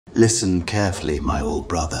Listen carefully, my old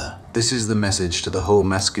brother. This is the message to the whole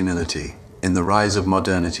masculinity. In the rise of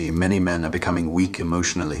modernity, many men are becoming weak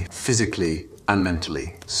emotionally, physically, and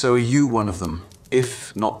mentally. So are you one of them?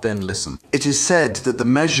 If not, then listen. It is said that the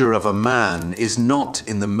measure of a man is not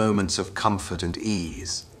in the moments of comfort and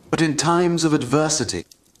ease, but in times of adversity.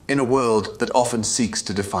 In a world that often seeks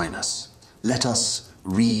to define us, let us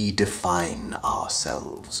redefine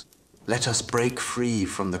ourselves. Let us break free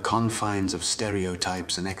from the confines of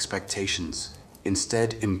stereotypes and expectations.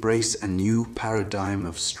 Instead, embrace a new paradigm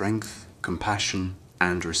of strength, compassion,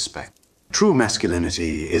 and respect. True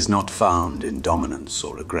masculinity is not found in dominance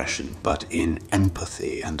or aggression, but in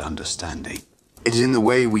empathy and understanding. It is in the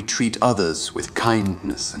way we treat others with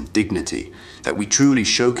kindness and dignity that we truly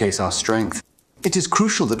showcase our strength. It is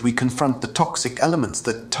crucial that we confront the toxic elements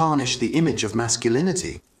that tarnish the image of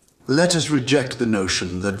masculinity. Let us reject the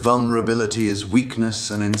notion that vulnerability is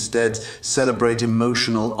weakness and instead celebrate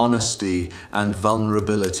emotional honesty and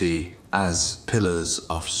vulnerability as pillars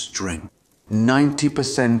of strength.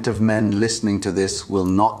 90% of men listening to this will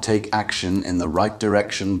not take action in the right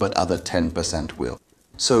direction, but other 10% will.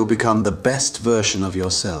 So become the best version of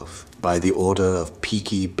yourself by the order of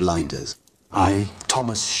Peaky Blinders. I,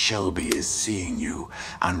 Thomas Shelby, is seeing you.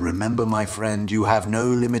 And remember, my friend, you have no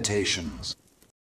limitations.